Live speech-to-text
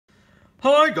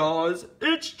Hi guys,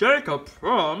 it's Jacob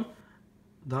from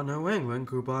the New England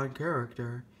Coupon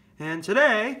Character, and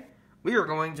today we are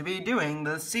going to be doing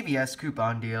the CVS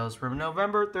coupon deals from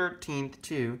November 13th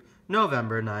to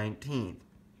November 19th.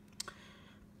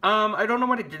 I don't know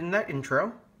what I did in that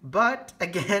intro, but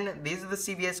again, these are the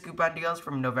CVS coupon deals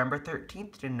from November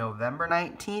 13th to November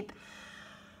 19th.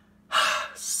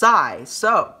 Sigh.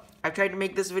 So, I've tried to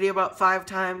make this video about 5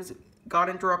 times, got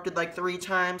interrupted like 3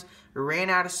 times, ran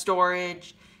out of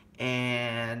storage,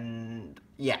 and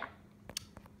yeah.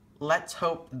 Let's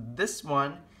hope this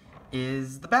one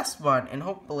is the best one, and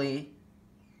hopefully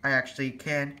I actually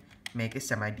can make a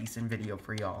semi-decent video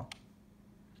for y'all.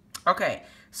 Okay,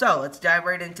 so let's dive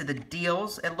right into the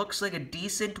deals. It looks like a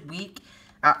decent week.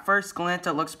 At first glance,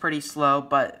 it looks pretty slow,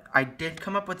 but I did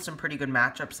come up with some pretty good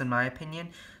matchups in my opinion.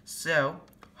 So,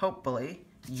 hopefully,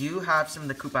 you have some of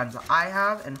the coupons that I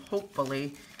have, and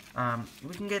hopefully,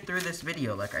 we can get through this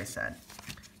video, like I said.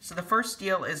 So the first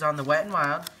deal is on the Wet n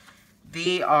Wild.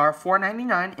 They are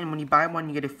 $4.99, and when you buy one,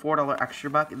 you get a $4 extra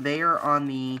buck. They are on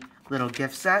the little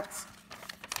gift sets.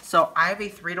 So I have a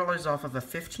 $3 off of a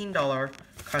 $15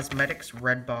 Cosmetics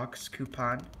Red Box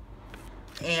coupon.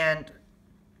 And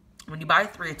when you buy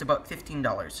 3, it's about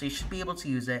 $15, so you should be able to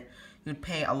use it. You'd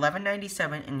pay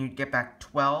 $11.97, and you'd get back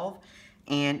 $12.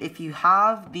 And if you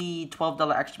have the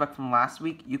 $12 extra buck from last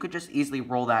week, you could just easily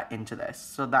roll that into this.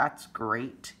 So that's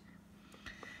great.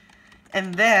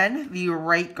 And then the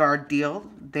Right Guard deal.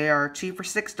 They are 2 for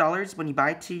 $6. When you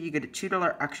buy 2, you get a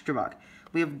 $2 extra buck.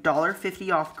 We have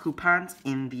 $1.50 off coupons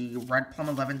in the Red Plum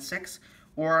 11.6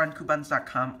 or on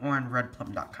coupons.com or on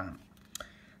redplum.com.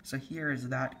 So here is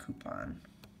that coupon.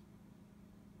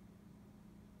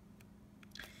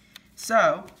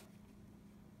 So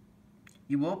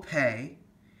you will pay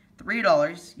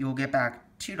 $3, you will get back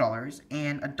 $2,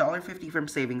 and $1.50 from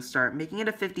Savings Start, making it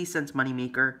a 50-cent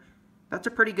moneymaker. That's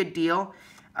a pretty good deal,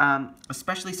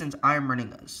 especially since I'm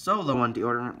running so low on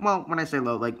deodorant. Well, when I say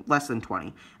low, like less than 20.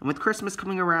 And with Christmas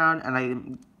coming around, and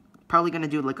I'm probably going to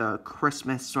do like a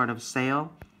Christmas sort of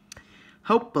sale,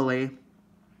 hopefully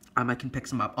I can pick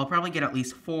some up. I'll probably get at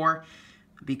least 4,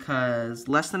 because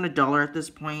less than $1 at this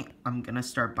point, I'm going to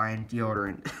start buying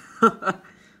deodorant.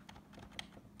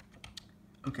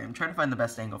 Okay, I'm trying to find the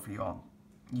best angle for you all.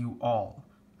 You all.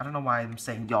 I don't know why I'm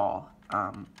saying y'all.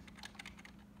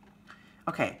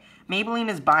 Okay, Maybelline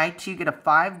is buy 2, get a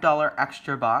 $5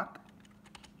 extra buck.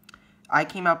 I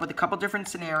came up with a couple different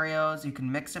scenarios. You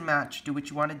can mix and match, do what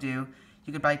you want to do.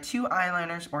 You could buy 2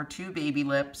 eyeliners or 2 baby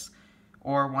lips,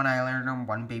 or 1 eyeliner and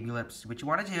 1 baby lips, do what you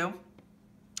want to do.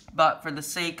 But for the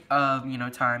sake of,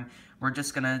 time, we're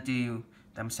just going to do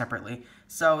them separately.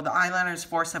 So the eyeliner is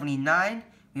 $4.79.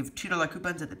 We have $2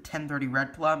 coupons at the 10/30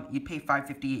 Red Plum. You pay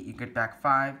 $5.58, you get back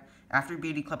 $5. After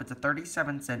Beauty Club, it's a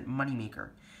 37-cent moneymaker.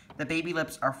 The baby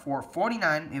lips are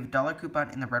 $4.49. We have a $1 coupon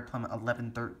in the Red Plum at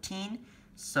 11/13.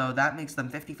 So that makes them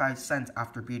 55 cents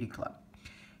after Beauty Club.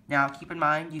 Now, keep in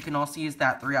mind, you can also use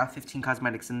that 3 out of 15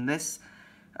 cosmetics in this.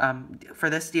 For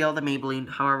this deal, the Maybelline,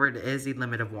 however, it is a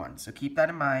limit of 1. So keep that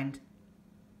in mind.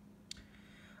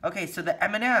 Okay, so the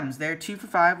M&Ms, they're 2 for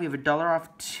 $5. We have a $1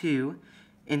 off 2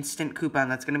 instant coupon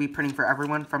that's going to be printing for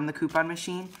everyone from the coupon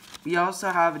machine. We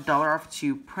also have a $1 off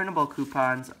 2 printable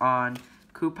coupons on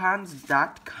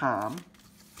coupons.com.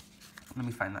 Let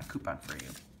me find that coupon for you.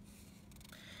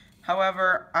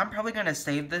 However, I'm probably going to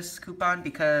save this coupon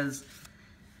because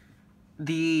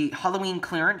the Halloween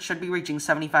clearance should be reaching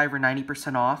 75 or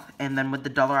 90% off, and then with the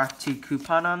 $1 off 2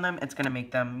 coupon on them, it's going to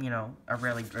make them, a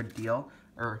really good deal,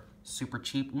 or super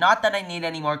cheap. Not that I need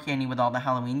any more candy with all the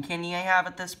Halloween candy I have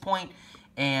at this point,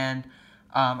 and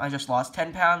I just lost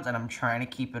 10 pounds, and I'm trying to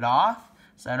keep it off,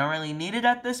 so I don't really need it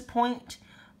at this point,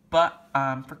 but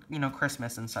for,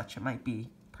 Christmas and such, it might be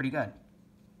pretty good.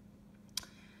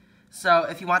 So,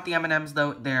 if you want the M&Ms,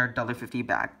 though, they're $1.50 a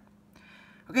bag.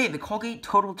 Okay, the Colgate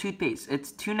Total Toothpaste.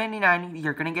 It's $2.99.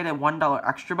 You're going to get a $1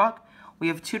 extra buck. We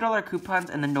have $2 coupons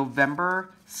in the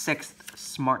November 6th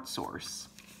Smart Source.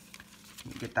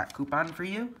 Let me get that coupon for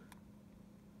you.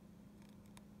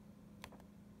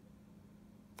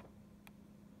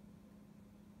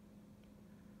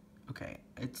 Okay,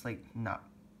 it's like not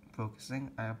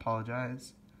focusing. I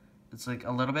apologize. It's like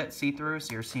a little bit see-through,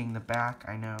 so you're seeing the back.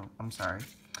 I know. I'm sorry.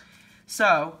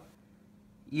 So,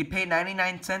 you pay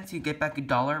 99 cents, you get back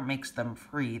 $1, makes them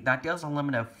free. That deal's a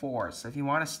limit of 4, so if you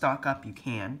want to stock up, you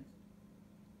can.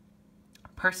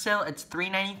 Per sale, it's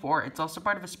 $3.94. It's also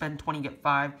part of a spend 20, get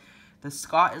 5. The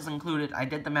Scott is included. I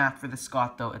did the math for the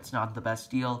Scott, though. It's not the best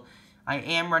deal. I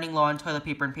am running low on toilet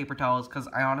paper and paper towels because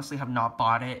I honestly have not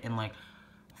bought it in, like,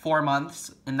 4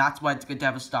 months. And that's why it's good to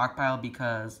have a stockpile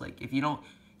because, like, if you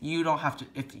don't have to,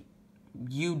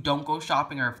 you don't go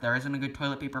shopping, or if there isn't a good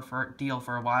toilet paper deal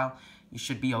for a while, you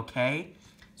should be okay.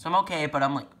 So I'm okay, but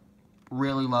I'm like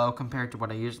really low compared to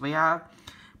what I usually have.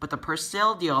 But the per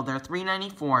sale deal, they're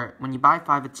 $3.94. When you buy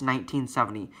 5, it's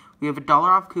 $19.70. We have a $1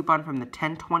 off coupon from the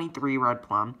 1023 Red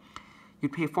Plum.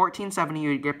 You'd pay $14.70,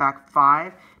 you'd get back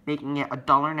 5, making it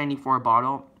 $1.94 a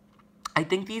bottle. I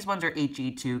think these ones are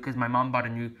HE too, because my mom bought a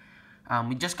new,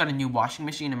 we just got a new washing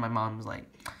machine, and my mom was like,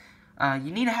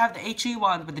 you need to have the HE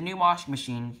ones with the new washing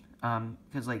machine,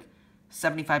 because like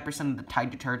 75% of the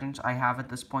Tide detergents I have at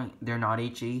this point, they're not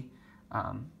HE,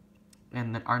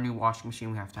 and our new washing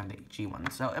machine, we have to have the HE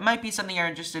ones. So it might be something you're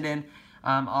interested in.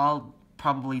 I'll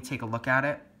probably take a look at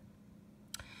it.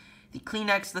 The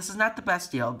Kleenex, this is not the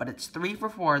best deal, but it's 3 for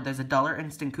 $4. There's a $1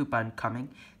 instant coupon coming.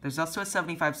 There's also a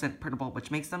 75-cent printable,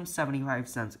 which makes them 75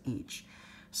 cents each.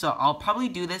 So I'll probably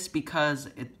do this because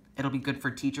it'll be good for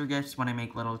teacher gifts when I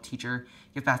make little teacher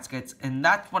gift baskets. And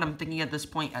that's what I'm thinking at this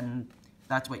point, and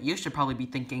that's what you should probably be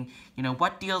thinking. You know,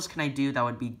 what deals can I do that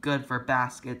would be good for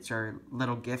baskets or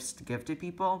little gifts to give to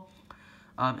people?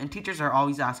 And teachers are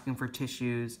always asking for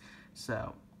tissues,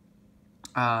 so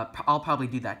I'll probably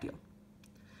do that deal.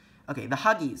 Okay, the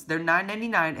Huggies, they're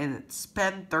 $9.99, and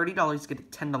spend $30 to get a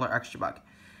 $10 extra buck.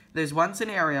 There's one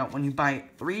scenario when you buy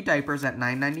 3 diapers at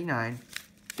 $9.99,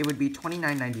 it would be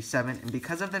 $29.97, and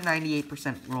because of the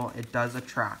 98% rule, it does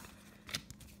attract.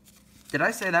 Did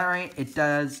I say that right? It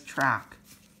does track.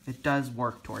 It does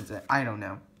work towards it. I don't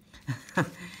know.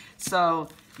 So,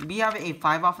 we have a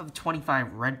 5 off of 25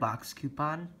 Redbox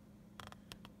coupon.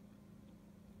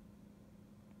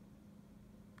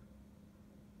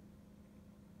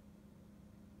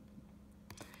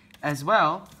 As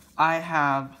well, I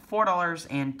have $4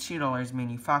 and $2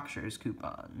 manufacturer's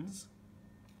coupons.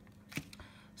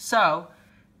 So,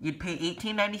 you'd pay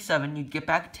 $18.97, you'd get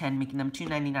back 10, making them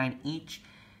 $2.99 each.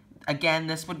 Again,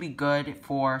 this would be good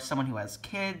for someone who has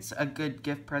kids, a good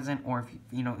gift present, or, if,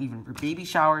 you know, even for baby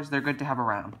showers, they're good to have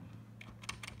around.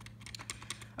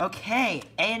 Okay,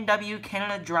 A&W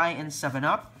Canada Dry and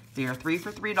 7-Up. They are 3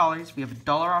 for $3. We have a $1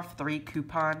 off 3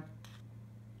 coupon.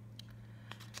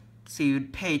 So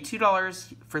you'd pay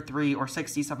 $2 for 3 or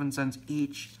 67 cents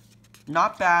each.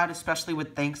 Not bad, especially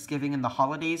with Thanksgiving and the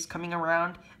holidays coming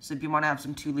around. So if you want to have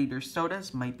some 2-liter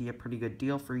sodas, might be a pretty good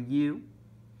deal for you.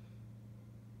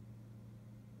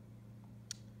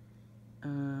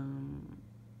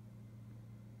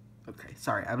 Okay,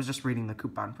 sorry, I was just reading the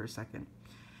coupon for a second.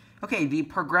 Okay, the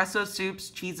Progresso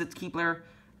Soups, Cheez-Its, Keebler,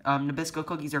 Nabisco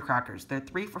cookies or crackers. They're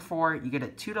 3 for $4. You get a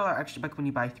 $2 extra buck when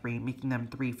you buy 3, making them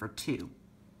 3 for $2.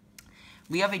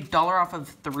 We have a $1 off of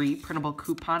 3 printable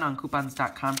coupon on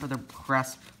coupons.com for the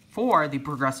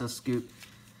Progresso Scoop.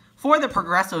 For the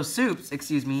Progresso Soups,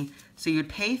 excuse me, so you'd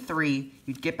pay 3,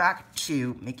 you'd get back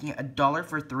 2, making it $1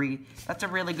 for 3. That's a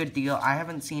really good deal. I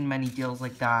haven't seen many deals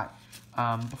like that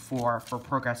before for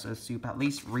Progresso Soup, at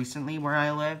least recently where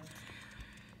I live.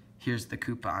 Here's the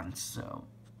coupon. So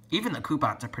even the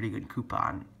coupon's a pretty good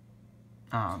coupon.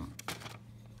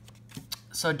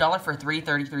 So $1 for 3,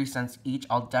 33 cents each.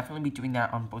 I'll definitely be doing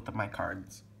that on both of my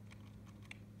cards.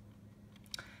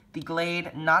 The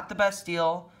Glade, not the best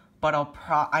deal, but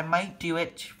I might do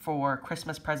it for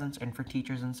Christmas presents and for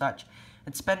teachers and such.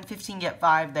 It's spend 15, get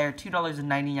 5 there,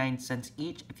 $2.99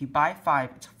 each. If you buy 5,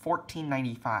 it's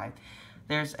 $14.95.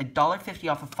 There's a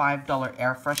 $1.50 off a $5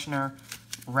 air freshener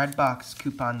Redbox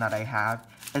coupon that I have.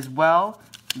 As well,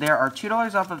 there are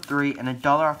 $2 off of 3 and a $1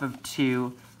 off of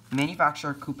 2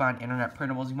 manufacturer coupon internet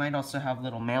printables. You might also have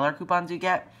little mailer coupons you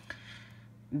get.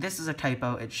 This is a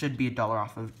typo. It should be a $1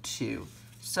 off of 2.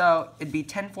 So it'd be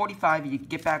 $10.45. You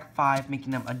get back 5,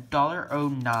 making them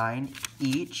 $1.09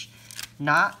 each.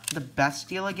 Not the best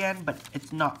deal again, but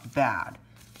it's not bad.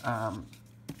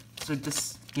 So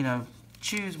just, you know,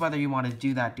 choose whether you want to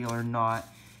do that deal or not.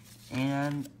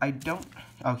 And I don't...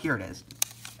 Oh, here it is.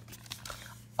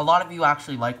 A lot of you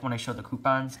actually like when I show the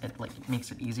coupons. It like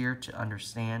makes it easier to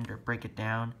understand or break it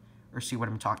down or see what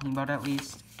I'm talking about at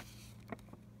least.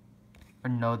 Or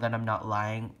know that I'm not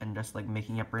lying and just like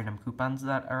making up random coupons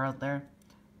that are out there.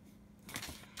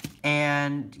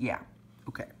 And yeah,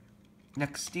 okay.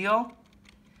 Next deal.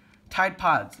 Tide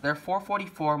Pods. They're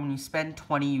 $4.44. When you spend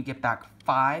 20, you get back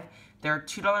 5. There are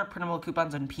 $2 printable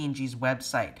coupons on P&G's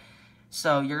website.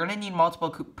 So you're going to need multiple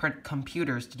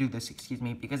computers to do this,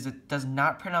 because it does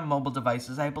not print on mobile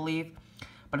devices, I believe.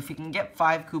 But if you can get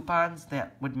 5 coupons,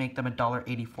 that would make them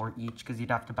 $1.84 each, because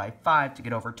you'd have to buy 5 to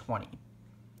get over 20.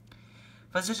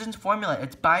 Physicians Formula,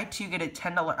 it's buy 2, get a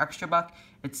 $10 extra buck.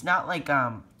 It's not like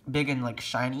big and like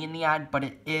shiny in the ad, but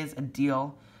it is a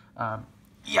deal.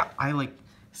 Yeah, I like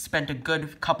spent a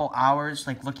good couple hours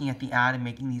like looking at the ad and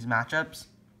making these matchups.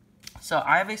 So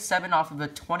I have a 7 off of a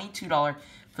 $22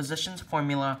 Physicians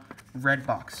Formula Red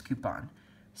Box coupon.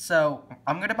 So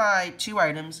I'm going to buy 2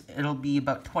 items. It'll be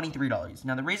about $23.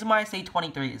 Now the reason why I say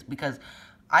 23 is because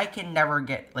I can never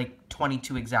get like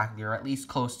 22 exactly, or at least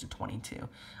close to 22.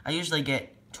 I usually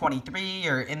get 23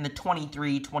 or in the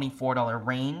 $23, $24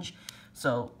 range.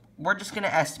 So we're just going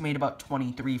to estimate about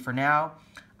 23 for now.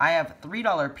 I have $3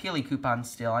 Peely coupons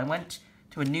still. I went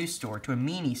to a new store, to a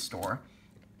Meanie store,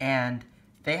 and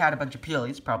they had a bunch of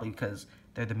Peelies, probably because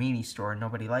they're the Meanie store and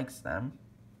nobody likes them.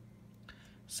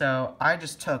 So I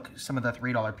just took some of the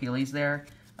 $3 Peelies there.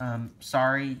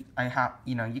 Sorry,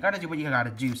 you gotta do what you gotta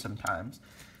do sometimes.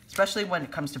 Especially when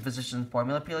it comes to Physicians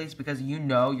Formula Peelies, because you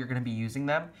know you're gonna be using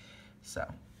them. So,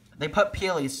 they put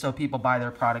Peelies so people buy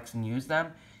their products and use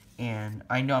them, and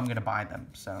I know I'm gonna buy them,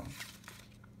 so.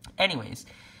 Anyways,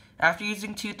 after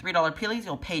using 2 $3 Peelies,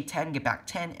 you'll pay 10, get back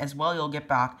 10, as well you'll get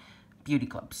back beauty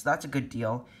clips. So that's a good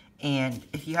deal. And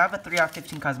if you have a 3 off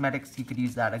 15 cosmetics, you could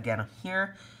use that again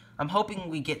here. I'm hoping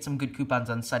we get some good coupons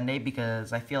on Sunday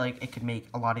because I feel like it could make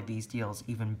a lot of these deals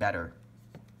even better.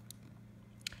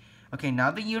 Okay,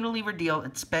 now the Unilever deal,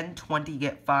 it's spend 20,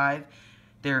 get 5.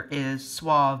 There is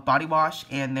Suave body wash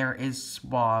and there is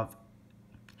Suave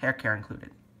hair care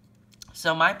included.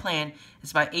 So my plan is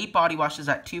to buy 8 body washes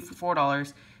at 2 for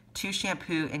 $4, 2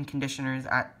 shampoo and conditioners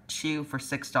at 2 for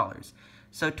 $6.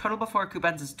 So total before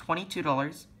coupons is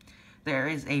 $22. There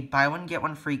is a buy one get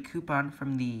one free coupon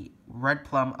from the Red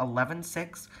Plum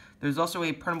 11.6. There's also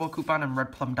a printable coupon on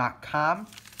redplum.com.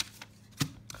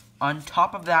 On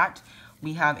top of that,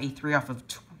 we have a 3 off of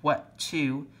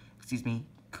 2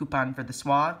 coupon for the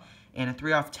Suave and a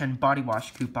 3 off 10 body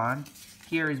wash coupon.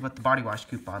 Here is what the body wash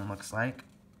coupon looks like.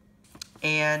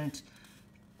 And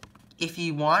if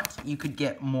you want, you could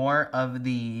get more of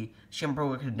the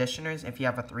shampoo or conditioners if you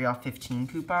have a 3 off 15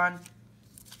 coupon.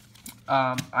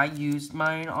 I used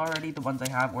mine already, the ones I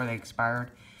have, or they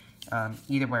expired,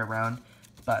 either way around.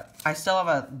 But I still have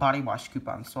a body wash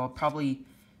coupon, so I'll probably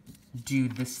do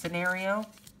this scenario.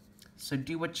 So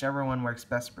do whichever one works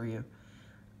best for you.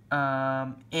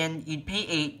 And you'd pay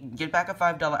 8, get back a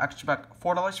 $5 extra buck,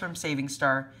 $4 from Saving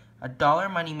Star, a $1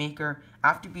 moneymaker.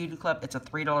 After Beauty Club, it's a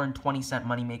 $3.20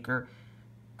 moneymaker.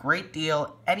 Great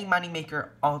deal. Any moneymaker,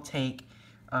 I'll take.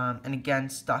 And again,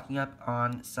 stocking up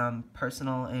on some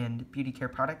personal and beauty care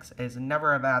products is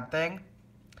never a bad thing.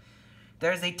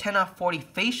 There's a 10 off 40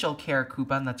 facial care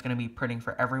coupon that's going to be printing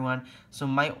for everyone. So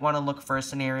might want to look for a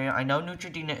scenario. I know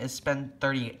Neutrogena is spend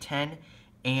 30 get 10.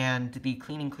 And the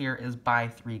Clean and Clear is buy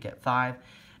 3 get 5.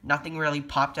 Nothing really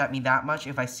popped at me that much.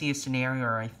 If I see a scenario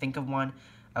or I think of one,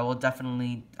 I will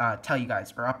definitely tell you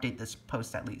guys or update this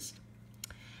post at least.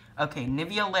 Okay,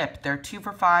 Nivea Lip. They're 2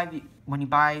 for $5 when you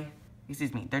buy...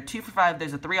 they're 2 for $5.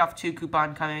 There's a 3 off 2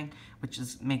 coupon coming, which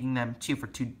is making them 2 for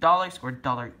 $2 or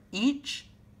 $1 each.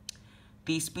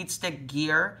 The Speed Stick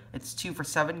Gear, it's 2 for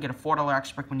 $7. Get a $4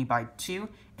 extra when you buy 2.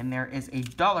 And there is a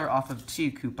 $1 off of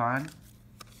 2 coupon,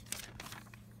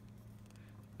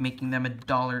 making them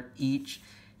 $1 each.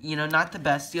 You know, not the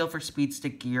best deal for Speed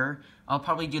Stick Gear. I'll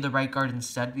probably do the Right Guard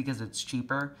instead because it's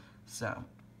cheaper. So,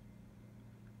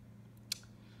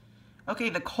 okay,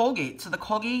 the Colgate. So the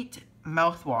Colgate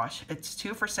mouthwash, it's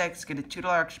 2 for $6. Get a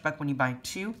 $2 extra buck when you buy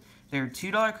 2. There are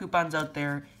 $2 coupons out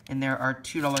there, and there are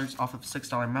 $2 off of $6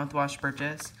 mouthwash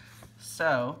purchase.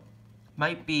 So,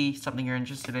 might be something you're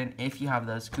interested in if you have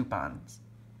those coupons.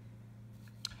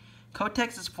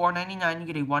 Kotex is $4.99. You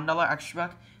get a $1 extra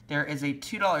buck. There is a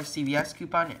 $2 CVS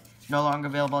coupon, no longer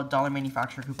available. $1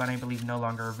 manufacturer coupon, I believe, no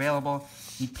longer available.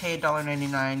 You pay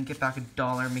 $1.99, get back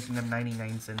 $1, making them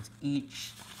 99 cents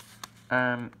each.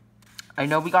 I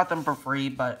know we got them for free,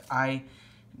 but I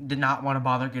did not want to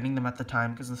bother getting them at the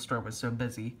time because the store was so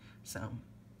busy. So,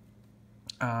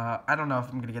 I don't know if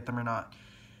I'm going to get them or not.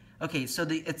 Okay, so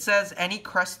it says any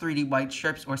Crest 3D white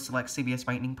strips or select CVS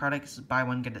whitening products, buy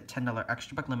one, get a $10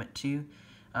 extra buck, limit 2.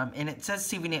 And it says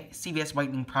CVS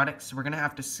whitening products, so we're going to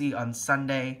have to see on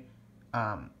Sunday.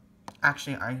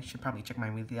 Actually, I should probably check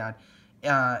my weekly ad.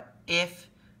 If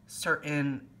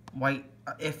certain like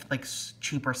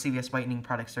cheaper CVS whitening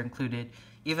products are included,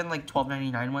 even like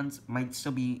 $12.99 ones might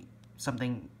still be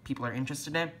something people are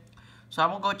interested in. So I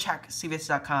will go check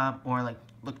CVS.com or like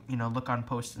look on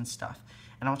posts and stuff,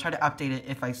 and I'll try to update it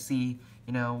if I see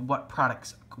what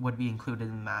products would be included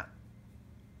in that.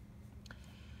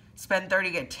 Spend 30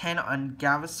 get 10 on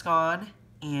Gaviscon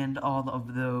and all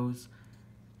of those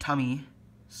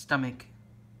stomach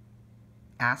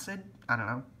acid. I don't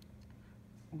know.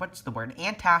 What's the word?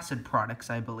 Antacid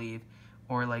products, I believe.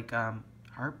 Or like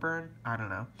heartburn. I don't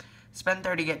know. Spend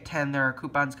 30, get 10. There are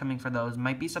coupons coming for those.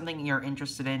 Might be something you're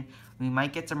interested in. We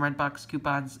might get some Redbox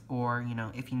coupons, or, you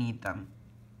know, if you need them.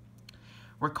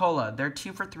 Ricola, they're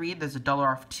 2 for $3. There's a $1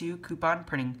 off 2 coupon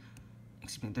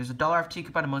there's a $1 off 2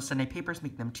 coupon on most Sunday papers,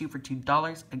 making them 2 for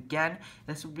 $2. Again,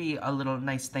 this would be a little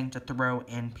nice thing to throw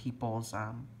in people's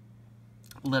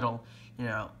little, you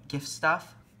know, gift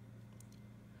stuff.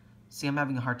 See, I'm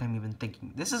having a hard time even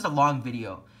thinking. This is a long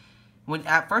video. When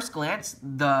at first glance,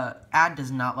 the ad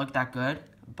does not look that good,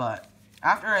 but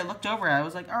after I looked over it, I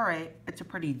was like, alright, it's a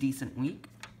pretty decent week.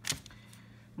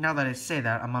 Now that I say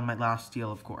that, I'm on my last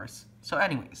deal, of course. So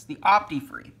anyways, the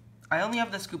Opti-Free. I only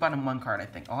have this coupon on one card, I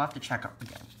think. I'll have to check up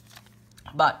again.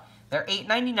 But they're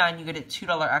 $8.99. You get a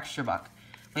 $2 extra buck.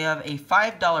 We have a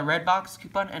 $5 Redbox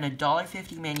coupon and a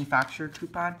 $1.50 manufacturer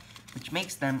coupon, which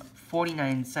makes them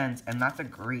 49 cents, and that's a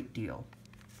great deal.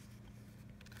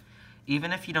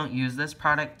 Even if you don't use this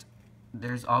product,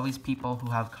 there's always people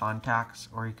who have contacts,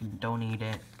 or you can donate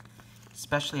it,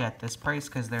 especially at this price,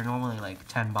 because they're normally like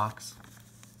 10 bucks.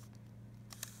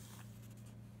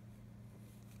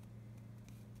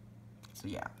 So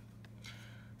yeah,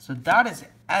 so that is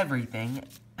everything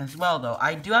as well though.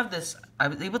 I do have this, I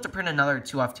was able to print another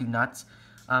 2 off 2 nuts.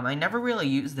 I never really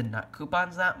use the nut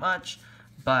coupons that much,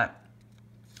 but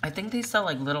I think they sell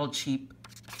like little cheap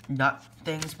nut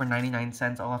things for 99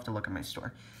 cents. I'll have to look at my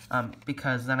store,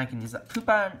 because then I can use that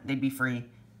coupon, they'd be free.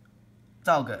 It's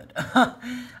all good. Yeah,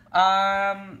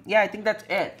 I think that's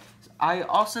it. I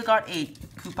also got a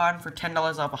coupon for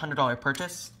 $10 off a $100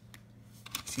 purchase,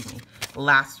 excuse me,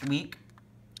 last week.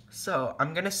 So,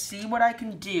 I'm going to see what I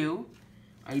can do.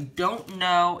 I don't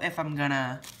know if I'm going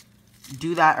to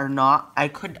do that or not. I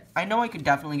know I could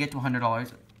definitely get to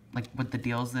 $100, like, with the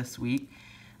deals this week.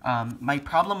 My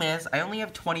problem is, I only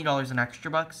have $20 in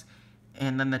extra bucks,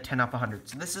 and then the 10 off 100.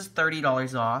 So, this is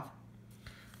 $30 off.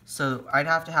 So, I'd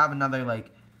have to have another,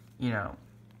 like, you know,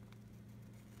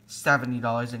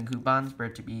 $70 in coupons for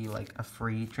it to be, like, a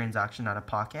free transaction out of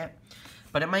pocket.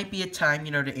 But it might be a time,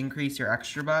 you know, to increase your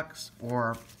extra bucks,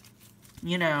 or,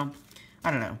 you know,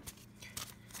 I don't know.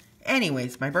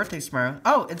 Anyways, my birthday's tomorrow.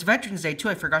 Oh, it's Veterans Day, too.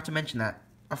 I forgot to mention that.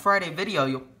 A Friday video,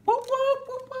 you'll whoop, whoop,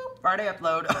 whoop, whoop, Friday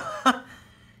upload.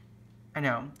 I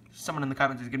know. Someone in the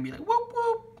comments is going to be like, whoop,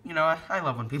 whoop. You know, I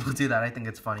love when people do that. I think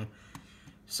it's funny.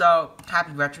 So,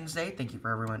 happy Veterans Day. Thank you for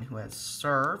everyone who has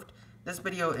served. This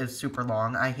video is super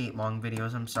long. I hate long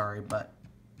videos. I'm sorry, but,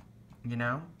 you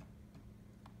know,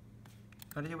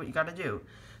 gotta do what you gotta do.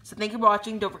 So thank you for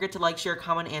watching. Don't forget to like, share,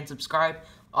 comment, and subscribe.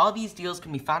 All these deals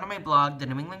can be found on my blog, the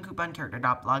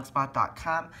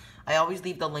NewEnglandCouponCharacter.blogspot.com. I always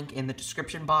leave the link in the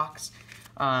description box.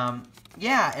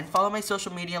 Yeah, and follow my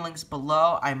social media links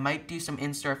below. I might do some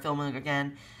in-store filming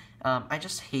again. I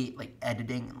just hate, like,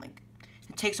 editing, and, like,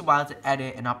 it takes a while to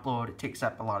edit and upload. It takes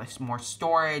up a lot of more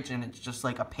storage, and it's just,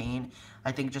 like, a pain.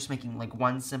 I think just making, like,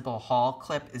 one simple haul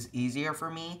clip is easier for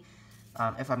me.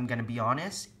 If I'm gonna be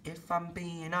honest. If I'm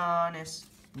being honest.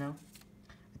 No?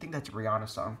 I think that's a Rihanna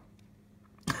song.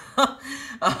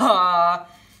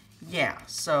 Yeah,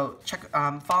 so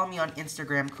follow me on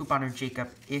Instagram, Couponer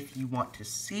Jacob, if you want to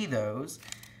see those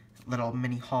little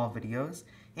mini haul videos.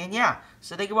 And yeah,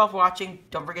 so thank you all for watching.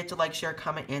 Don't forget to like, share,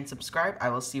 comment, and subscribe. I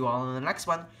will see you all in the next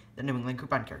one, the New England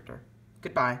Coupon Character.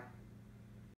 Goodbye.